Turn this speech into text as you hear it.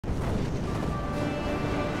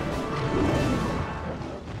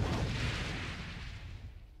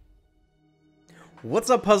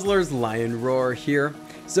What's up, puzzlers? Lion Roar here.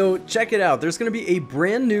 So check it out, there's going to be a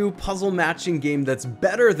brand new puzzle matching game that's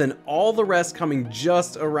better than all the rest coming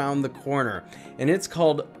just around the corner, and it's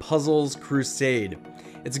called Puzzles Crusade.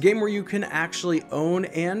 It's a game where you can actually own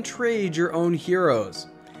and trade your own heroes.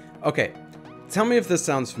 Okay, tell me if this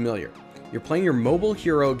sounds familiar. You're playing your mobile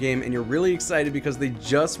hero game and you're really excited because they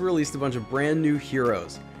just released a bunch of brand new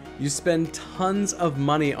heroes. You spend tons of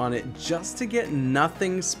money on it just to get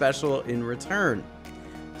nothing special in return.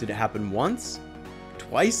 Did it happen once?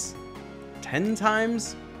 Twice? 10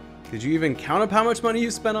 times? Did you even count up how much money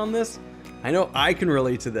you spent on this? I know I can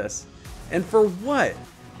relate to this. And for what?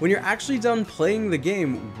 When you're actually done playing the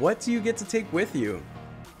game, what do you get to take with you?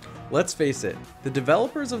 Let's face it, the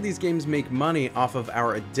developers of these games make money off of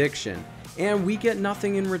our addiction, and we get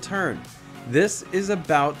nothing in return. This is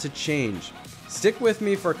about to change. Stick with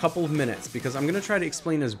me for a couple of minutes because I'm going to try to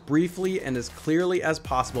explain as briefly and as clearly as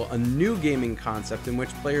possible a new gaming concept in which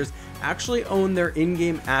players actually own their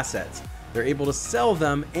in-game assets. They're able to sell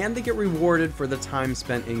them and they get rewarded for the time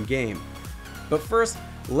spent in-game. But first,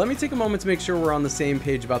 let me take a moment to make sure we're on the same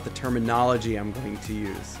page about the terminology I'm going to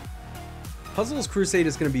use. Puzzles Crusade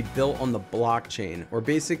is going to be built on the blockchain, or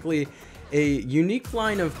basically a unique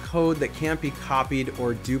line of code that can't be copied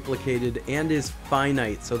or duplicated and is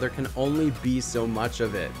finite, so there can only be so much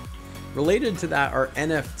of it. Related to that are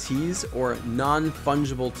NFTs, or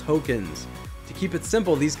non-fungible tokens. To keep it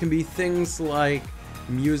simple, these can be things like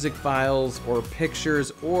music files or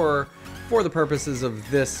pictures, or for the purposes of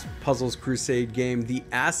this Puzzles Crusade game, the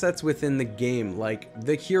assets within the game, like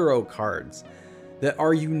the hero cards that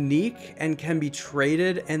are unique and can be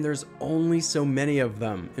traded, and there's only so many of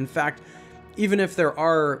them. In fact, even if there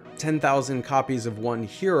are 10,000 copies of one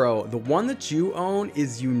hero, the one that you own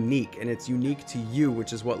is unique, and it's unique to you,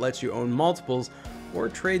 which is what lets you own multiples or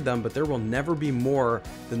trade them, but there will never be more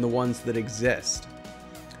than the ones that exist.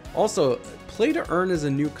 Also, Play-to-Earn is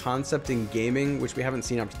a new concept in gaming, which we haven't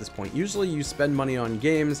seen up to this point. Usually you spend money on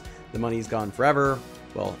games, the money's gone forever.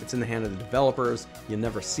 Well, it's in the hand of the developers, you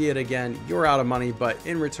never see it again, you're out of money, but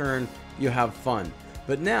in return, you have fun.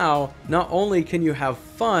 But now, not only can you have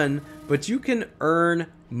fun, but you can earn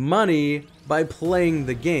money by playing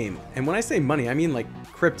the game. And when I say money, I mean like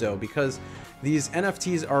crypto, because these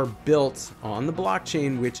NFTs are built on the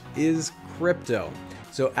blockchain, which is crypto.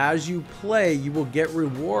 So as you play, you will get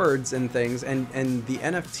rewards and things, and the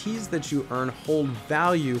NFTs that you earn hold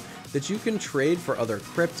value that you can trade for other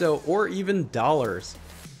crypto or even dollars.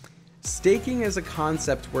 Staking is a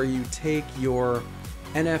concept where you take your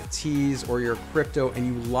NFTs or your crypto and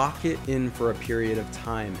you lock it in for a period of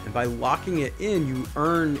time. And by locking it in, you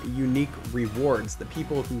earn unique rewards that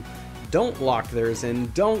people who don't lock theirs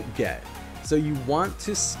in don't get. So you want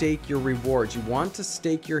to stake your rewards, you want to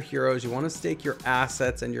stake your heroes, you want to stake your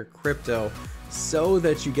assets and your crypto so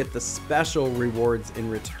that you get the special rewards in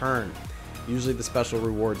return. Usually the special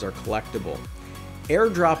rewards are collectible.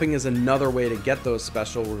 Airdropping is another way to get those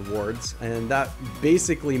special rewards, and that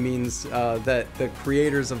basically means that the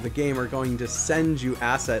creators of the game are going to send you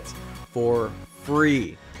assets for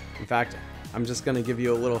free. In fact, I'm just going to give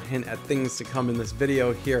you a little hint at things to come in this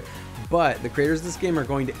video here, but the creators of this game are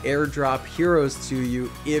going to airdrop heroes to you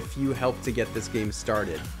if you help to get this game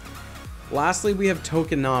started. Lastly, we have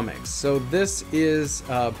tokenomics. So this is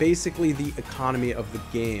basically the economy of the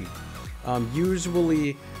game.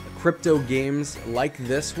 Usually crypto games like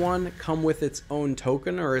this one come with its own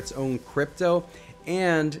token or its own crypto,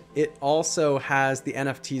 and it also has the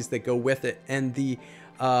NFTs that go with it, and the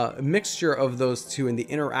mixture of those two and the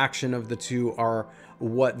interaction of the two are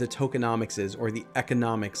what the tokenomics is, or the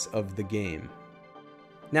economics of the game.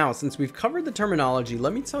 Now, since we've covered the terminology,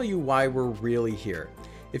 let me tell you why we're really here.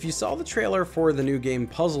 If you saw the trailer for the new game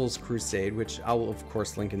Puzzles Crusade, which I'll of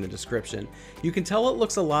course link in the description, you can tell it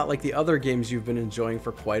looks a lot like the other games you've been enjoying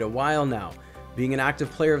for quite a while now. Being an active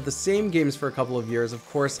player of the same games for a couple of years, of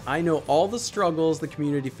course, I know all the struggles the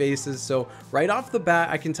community faces, so right off the bat,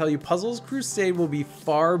 I can tell you Puzzles Crusade will be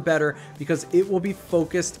far better because it will be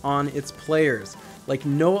focused on its players, like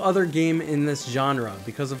no other game in this genre,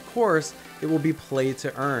 because of course, it will be play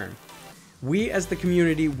to earn. We as the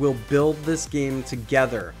community will build this game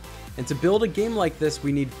together, and to build a game like this,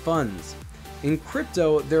 we need funds. In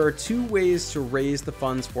crypto, there are two ways to raise the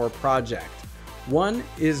funds for a project. One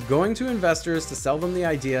is going to investors to sell them the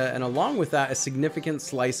idea, and along with that, a significant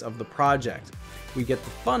slice of the project. We get the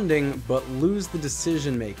funding, but lose the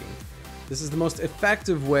decision making. This is the most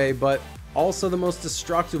effective way, but also the most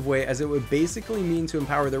destructive way, as it would basically mean to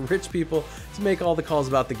empower the rich people to make all the calls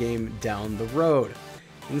about the game down the road,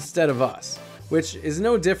 instead of us, which is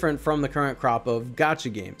no different from the current crop of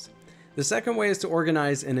gacha games. The second way is to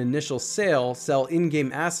organize an initial sale, sell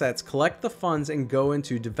in-game assets, collect the funds, and go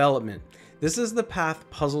into development. This is the path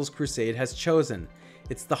Puzzles Crusade has chosen.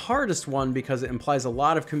 It's the hardest one because it implies a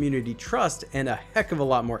lot of community trust and a heck of a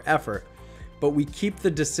lot more effort, but we keep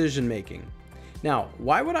the decision making. Now,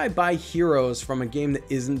 why would I buy heroes from a game that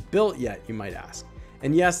isn't built yet, you might ask?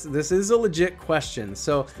 And yes, this is a legit question,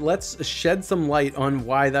 so let's shed some light on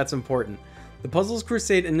why that's important. The Puzzles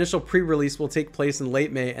Crusade initial pre-release will take place in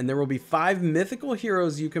late May, and there will be 5 mythical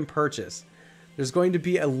heroes you can purchase. There's going to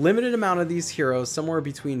be a limited amount of these heroes, somewhere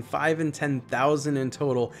between 5 and 10,000 in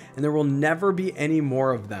total, and there will never be any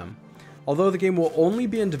more of them. Although the game will only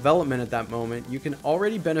be in development at that moment, you can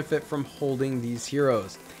already benefit from holding these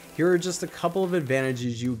heroes. Here are just a couple of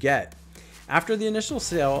advantages you get. After the initial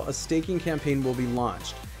sale, a staking campaign will be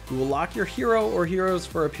launched. You will lock your hero or heroes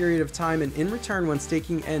for a period of time, and in return, when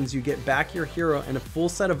staking ends, you get back your hero and a full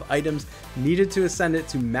set of items needed to ascend it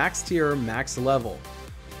to max tier, max level.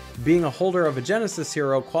 Being a holder of a Genesis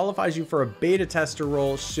hero qualifies you for a beta tester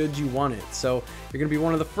role should you want it, so you're going to be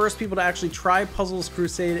one of the first people to actually try Puzzles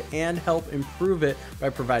Crusade and help improve it by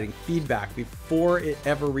providing feedback before it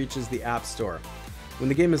ever reaches the App Store. When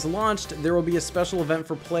the game is launched, there will be a special event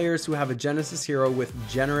for players who have a Genesis hero with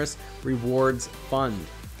generous rewards fund.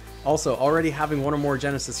 Also, already having one or more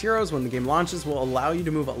Genesis heroes when the game launches will allow you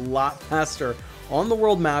to move a lot faster on the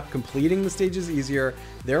world map, completing the stages easier,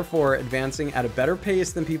 therefore advancing at a better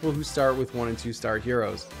pace than people who start with 1 and 2 star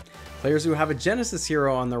heroes. Players who have a Genesis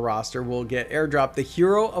hero on their roster will get airdropped the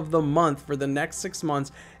Hero of the Month for the next 6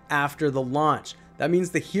 months after the launch. That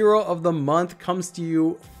means the Hero of the Month comes to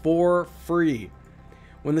you for free.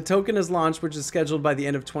 When the token is launched, which is scheduled by the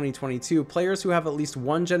end of 2022, players who have at least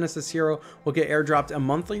one Genesis hero will get airdropped a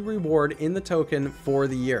monthly reward in the token for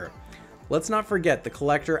the year. Let's not forget the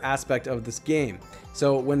collector aspect of this game.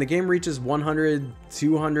 So when the game reaches 100,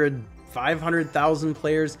 200, 500,000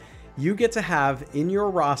 players, you get to have in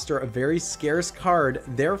your roster a very scarce card,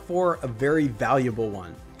 therefore a very valuable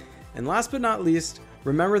one. And last but not least,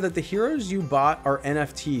 remember that the heroes you bought are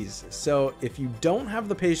NFTs, so if you don't have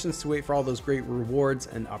the patience to wait for all those great rewards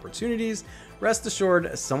and opportunities, rest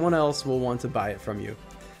assured someone else will want to buy it from you.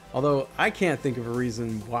 Although I can't think of a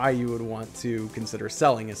reason why you would want to consider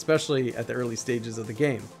selling, especially at the early stages of the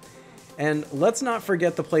game. And let's not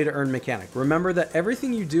forget the play to earn mechanic. Remember that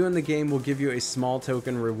everything you do in the game will give you a small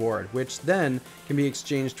token reward, which then can be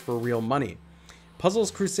exchanged for real money.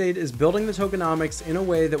 Puzzles Crusade is building the tokenomics in a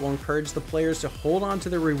way that will encourage the players to hold on to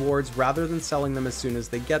their rewards rather than selling them as soon as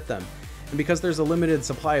they get them. And because there's a limited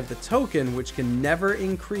supply of the token, which can never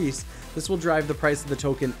increase, this will drive the price of the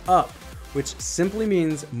token up, which simply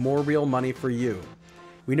means more real money for you.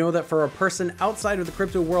 We know that for a person outside of the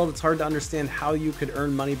crypto world, it's hard to understand how you could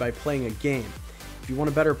earn money by playing a game. If you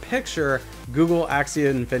want a better picture, Google Axie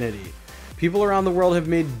Infinity. People around the world have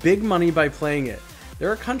made big money by playing it.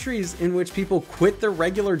 There are countries in which people quit their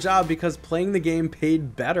regular job because playing the game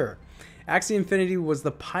paid better. Axie Infinity was the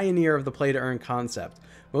pioneer of the play-to-earn concept.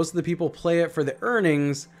 Most of the people play it for the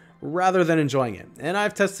earnings rather than enjoying it. And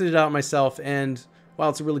I've tested it out myself, and while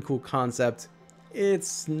it's a really cool concept,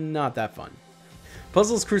 it's not that fun.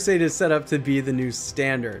 Puzzles Crusade is set up to be the new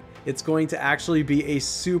standard. It's going to actually be a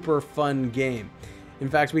super fun game. In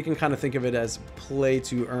fact, we can kind of think of it as play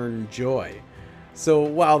to earn joy. So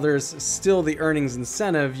while there's still the earnings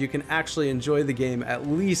incentive, you can actually enjoy the game at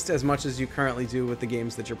least as much as you currently do with the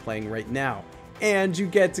games that you're playing right now. And you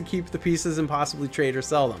get to keep the pieces and possibly trade or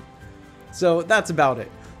sell them. So that's about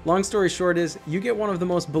it. Long story short is, you get one of the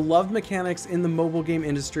most beloved mechanics in the mobile game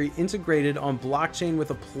industry integrated on blockchain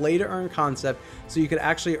with a play-to-earn concept, so you could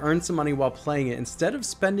actually earn some money while playing it instead of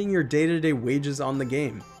spending your day-to-day wages on the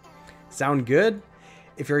game. Sound good?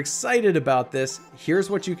 If you're excited about this, here's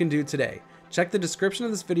what you can do today. Check the description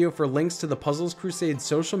of this video for links to the Puzzles Crusade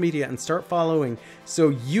social media and start following so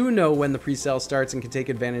you know when the pre-sale starts and can take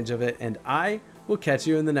advantage of it, and I will catch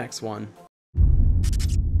you in the next one.